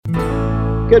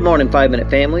Good morning, 5-Minute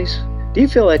Families. Do you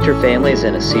feel that your family is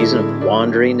in a season of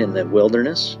wandering in the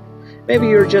wilderness? Maybe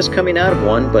you're just coming out of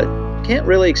one, but can't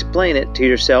really explain it to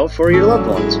yourself or your loved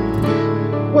ones.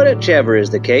 Whichever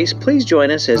is the case, please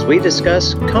join us as we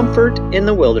discuss comfort in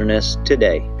the wilderness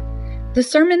today. The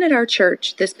sermon at our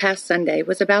church this past Sunday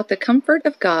was about the comfort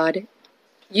of God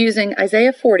using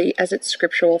Isaiah 40 as its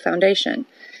scriptural foundation.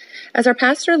 As our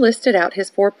pastor listed out his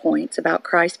 4 points about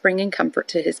Christ bringing comfort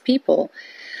to his people,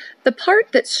 the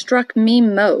part that struck me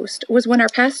most was when our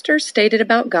pastor stated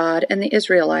about God and the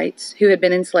Israelites who had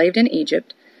been enslaved in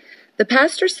Egypt. The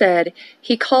pastor said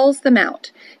he calls them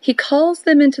out. He calls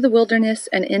them into the wilderness,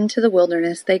 and into the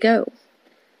wilderness they go.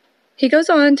 He goes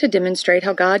on to demonstrate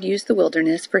how God used the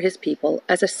wilderness for his people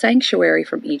as a sanctuary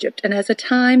from Egypt and as a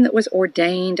time that was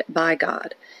ordained by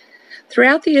God.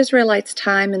 Throughout the Israelites'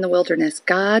 time in the wilderness,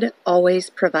 God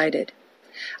always provided.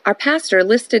 Our pastor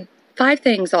listed 5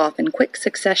 things off in quick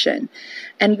succession,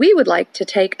 and we would like to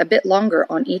take a bit longer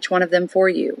on each one of them for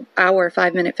you, our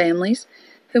 5-Minute Families,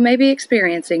 who may be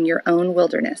experiencing your own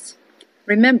wilderness.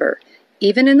 Remember,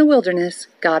 even in the wilderness,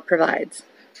 God provides.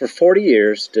 For 40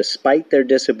 years, despite their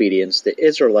disobedience, the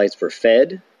Israelites were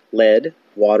fed, led,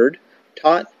 watered,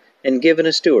 taught, and given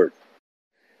a steward.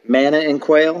 Manna and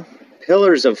quail,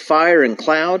 pillars of fire and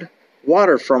cloud,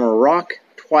 water from a rock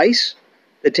twice,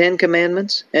 the 10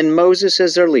 Commandments, and Moses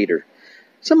as their leader.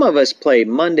 Some of us play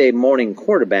Monday morning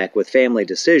quarterback with family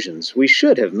decisions we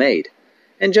should have made.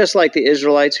 And just like the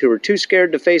Israelites who were too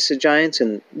scared to face the giants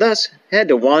and thus had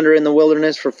to wander in the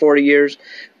wilderness for 40 years,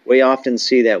 we often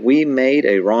see that we made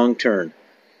a wrong turn,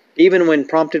 even when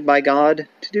prompted by God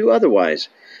to do otherwise.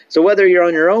 So whether you're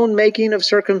on your own making of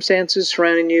circumstances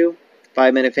surrounding you,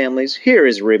 5-Minute Families, here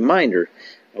is a reminder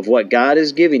of what God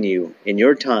is giving you in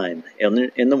your time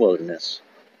in the wilderness.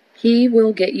 He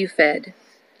will get you fed.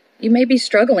 You may be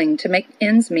struggling to make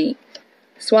ends meet.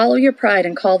 Swallow your pride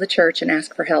and call the church and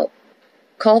ask for help.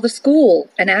 Call the school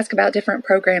and ask about different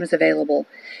programs available.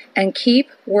 And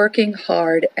keep working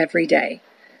hard every day.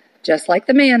 Just like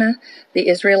the manna, the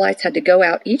Israelites had to go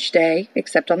out each day,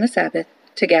 except on the Sabbath,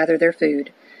 to gather their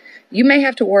food. You may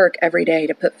have to work every day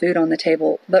to put food on the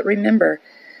table, but remember,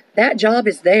 that job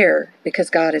is there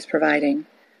because God is providing.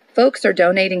 Folks are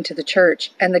donating to the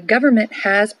church, and the government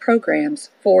has programs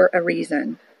for a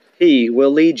reason. He will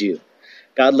lead you.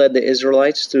 God led the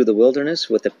Israelites through the wilderness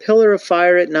with a pillar of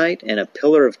fire at night and a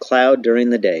pillar of cloud during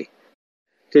the day.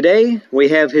 Today, we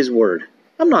have His Word.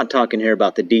 I'm not talking here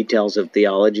about the details of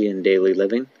theology and daily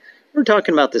living. We're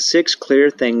talking about the 6 clear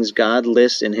things God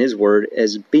lists in His Word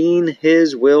as being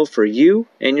His will for you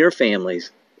and your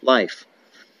family's life.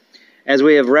 As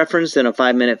we have referenced in a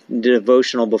 5-minute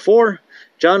devotional before,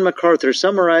 John MacArthur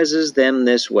summarizes them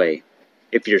this way.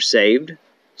 If you're saved,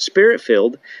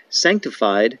 Spirit-filled,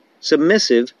 sanctified,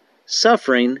 submissive,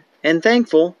 suffering, and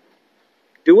thankful,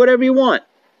 do whatever you want.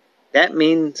 That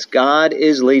means God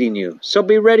is leading you. So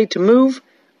be ready to move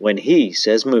when He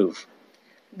says move.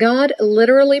 God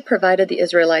literally provided the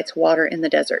Israelites water in the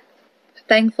desert.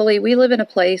 Thankfully, we live in a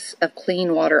place of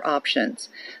clean water options.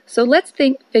 So let's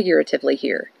think figuratively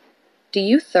here. Do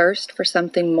you thirst for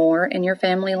something more in your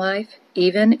family life,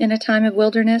 even in a time of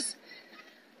wilderness?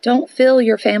 Don't fill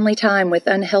your family time with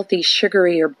unhealthy,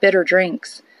 sugary, or bitter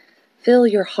drinks. Fill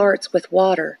your hearts with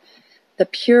water, the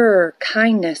pure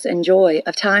kindness and joy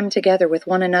of time together with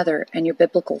one another and your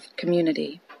biblical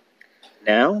community.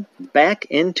 Now, back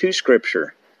into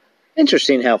Scripture.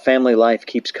 Interesting how family life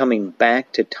keeps coming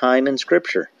back to time in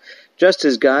Scripture. Just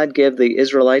as God gave the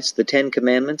Israelites the 10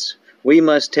 Commandments, we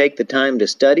must take the time to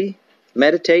study,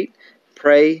 meditate,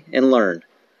 pray, and learn.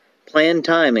 Plan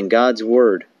time in God's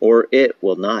Word, or it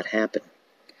will not happen.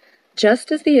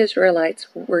 Just as the Israelites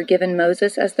were given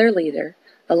Moses as their leader,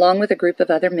 along with a group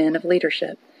of other men of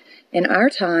leadership, in our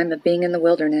time of being in the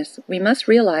wilderness, we must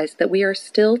realize that we are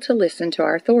still to listen to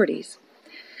our authorities.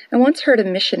 I once heard a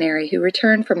missionary who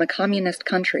returned from a communist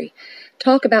country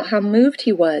talk about how moved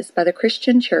he was by the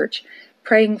Christian church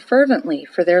praying fervently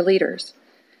for their leaders.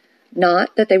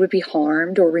 Not that they would be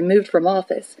harmed or removed from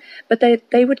office, but that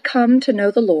they would come to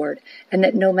know the Lord, and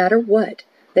that no matter what,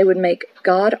 they would make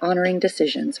God-honoring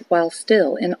decisions while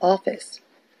still in office.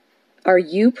 Are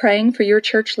you praying for your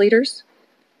church leaders,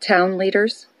 town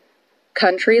leaders,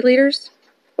 country leaders,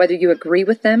 whether you agree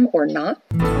with them or not?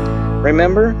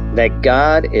 Remember that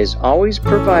God is always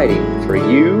providing for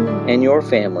you and your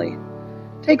family.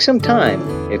 Take some time,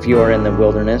 if you are in the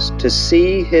wilderness, to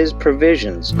see His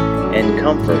provisions and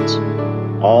comforts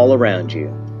all around you.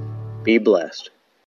 Be blessed.